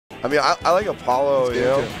I mean, I like Apollo, you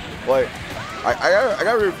know. Like, I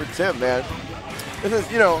got root for Tim, man. This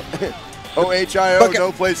is, you know, OHIO,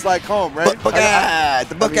 no place like home, right?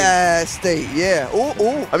 The Buckeye State, yeah.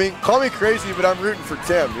 Ooh. I mean, call me crazy, but I'm rooting for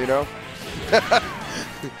Tim, you know.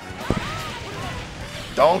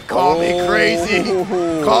 Don't call me crazy.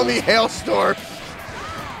 Call me Hailstorm.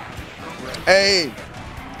 Hey.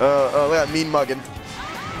 Look at Mean Muggin.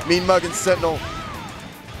 Mean Muggin Sentinel.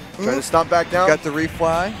 Trying to stomp back down. Got the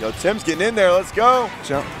refly. Yo, Tim's getting in there. Let's go.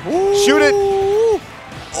 Jump. Shoot it.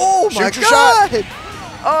 Oh, Shoot my your God. shot.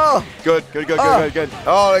 Oh. Good.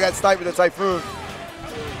 Oh, I got sniped with a Typhoon.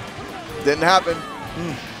 Didn't happen.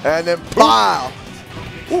 And then, pow.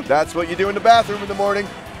 That's what you do in the bathroom in the morning.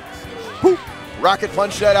 Rocket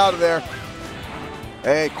punch that out of there.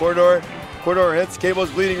 Hey, Corridor hits.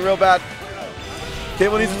 Cable's bleeding real bad.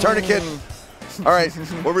 Cable needs a tourniquet. All right,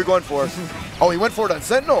 what are we going for? Oh, he went for it on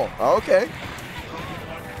Sentinel. Oh, okay.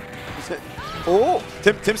 Oh,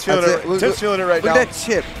 Tim's feeling it. Tim's feeling it right now. Look at that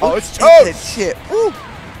chip. Oh, it's toast. That chip. Ooh.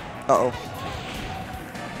 Uh-oh.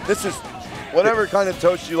 This is whatever kind of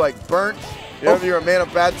toast you like, burnt. You know, if you're a man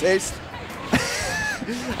of bad taste.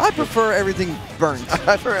 I prefer everything burnt.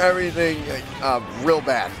 I prefer everything real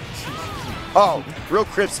bad. Oh, real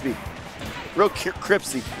crispy. Real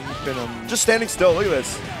crispy. Just standing still. Look at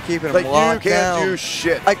this. Keeping him like locked you can't down. do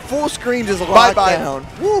shit. Like full screen just locked down.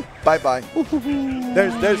 Woo. Bye.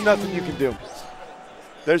 There's nothing you can do.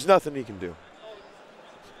 There's nothing you can do.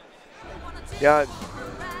 Yeah.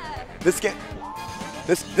 This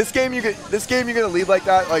game you're gonna lead like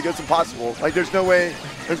that. Like it's impossible. Like there's no way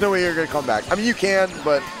you're gonna come back. I mean you can,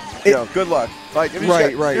 but you know, good luck. Like if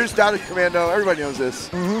you're just down at Commando, everybody knows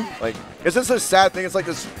this. Like it's just a sad thing. It's like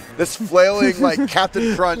this flailing like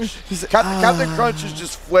Captain Crunch. Captain Crunch is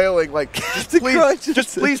just flailing like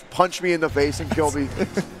just please punch me in the face and kill me.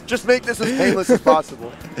 Just make this as painless as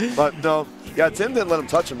possible. But no. Yeah, Tim didn't let him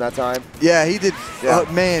touch him that time. Yeah, he did. Yeah.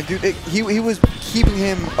 Man, dude, he was keeping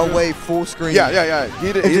him away full screen. Yeah.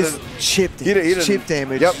 He just chipped chip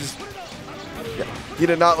damage. Yep. He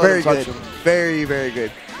did not let him touch him. Very, very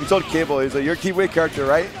good. He told Cable, he's like, you're a keyway character,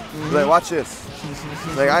 right? He's like, watch this.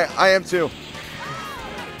 Like, I am too.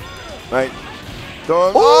 Right.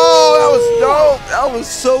 Oh, that was dope. That was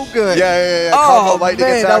so good. Yeah. Oh, lightning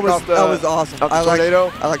man, attack that was awesome. I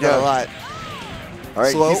tornado. I like that a lot. All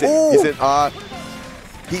right,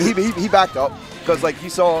 he backed up because like he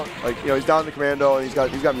saw like he's down in the Commando and he's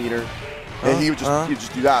got meter, and he would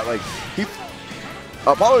just do that. Like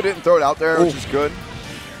Apollo didn't throw it out there, which is good,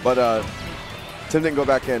 but Tim didn't go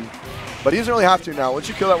back in. But he doesn't really have to now. Once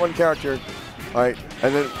you kill that one character, all right,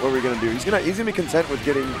 and then what are we gonna do? He's gonna be content with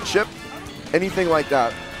getting chip, anything like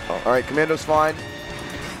that. All right, Commando's fine.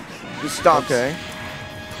 Just stomps. Okay.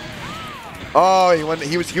 Oh,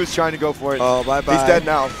 he was trying to go for it. Oh, bye-bye. He's dead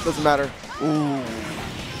now. Doesn't matter. Ooh.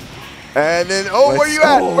 And then, where you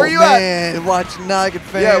at? Where you at? Watch Noggin,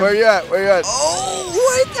 fam. Yeah, where you at? Where you at? Oh,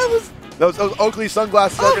 what? Those Oakley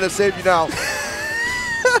sunglasses are gonna save you now.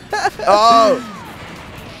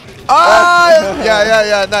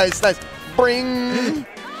 Yeah. Nice. Bring.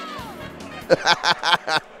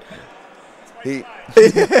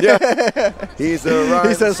 He's a rhyme.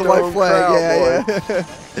 He says the white flag. Yeah.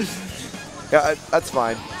 Yeah, that's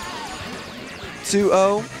fine.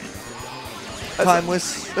 2-0.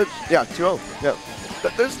 Timeless. Yeah, 2-0. Yeah.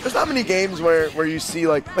 There's not many games where you see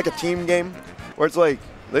like a team game where it's like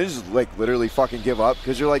they just like literally fucking give up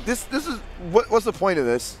because you're like this is what's the point of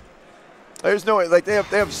this? There's no way. Like they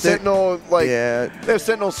have Sentinel they have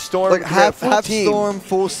Sentinel Storm like half team. Storm,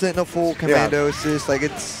 full Sentinel, full Commando assist. Like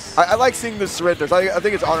it's. I like seeing the surrenders. I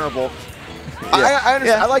think it's honorable. Yeah. I understand.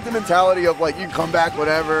 Yeah. I like the mentality of like you can come back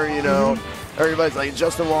whatever Everybody's like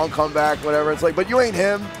just a long comeback whatever. It's like but you ain't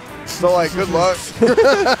him. So like good luck.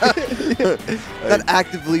 Not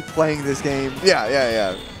actively playing this game.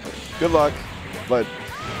 Yeah. Good luck, but.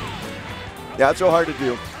 Yeah, it's real hard to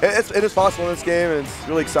do. It is possible in this game, and it's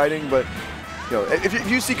really exciting. But if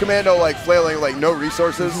you see Commando like flailing, like no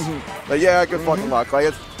resources, like good fucking luck. Like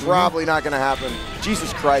it's probably not going to happen.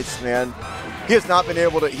 Jesus Christ, man, he has not been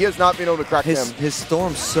able to crack him. His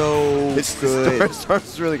Storm's so good. His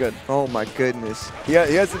Storm's really good. Oh my goodness. He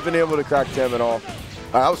hasn't been able to crack Tim at all.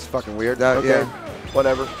 That was fucking weird. Okay,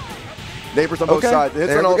 whatever. Neighbors on both sides.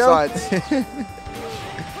 Hits on all sides.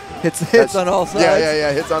 Hits on all sides.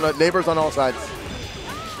 Yeah. Hits on neighbors on all sides.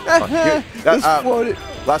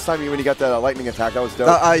 Last time when you got that lightning attack, that was dope.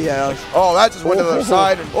 Yeah. Oh, that just went to the other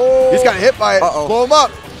side. And he's got hit by it. Blow him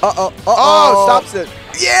up. Stops it.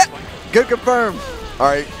 Yeah. Good confirm. All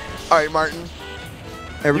right, Martin.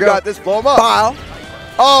 Here we go. You got this. Blow him up. Pile.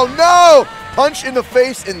 Oh no! Punch in the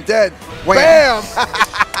face and dead. Wham. Bam.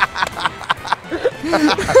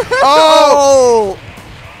 Oh!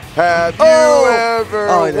 Have you Oh! ever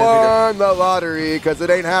Oh, he did, he did. won the lottery? Because it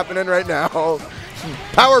ain't happening right now.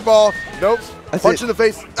 Powerball. Nope. That's Punch it. in the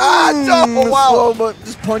face. Ah, no! Wow. Slow, but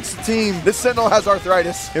just punch the team. This Sentinel has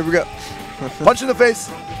arthritis. Here we go. Punch in the face.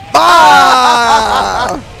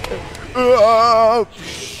 Ah! Oh.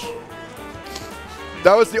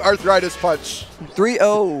 That was the arthritis punch.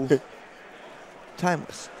 3-0.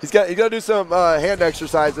 Timeless. He's got to do some hand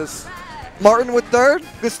exercises. Martin with third.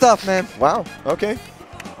 Good stuff, man. Wow. Okay.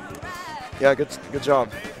 Yeah, good job.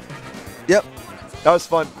 Yep. That was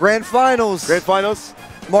fun. Grand finals. Grand finals.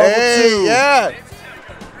 Marvel Hey, 2. yeah.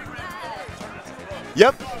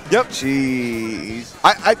 Yep. Jeez.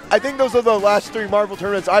 I think those are the last 3 Marvel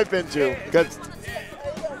tournaments I've been to, because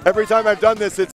every time I've done this, it's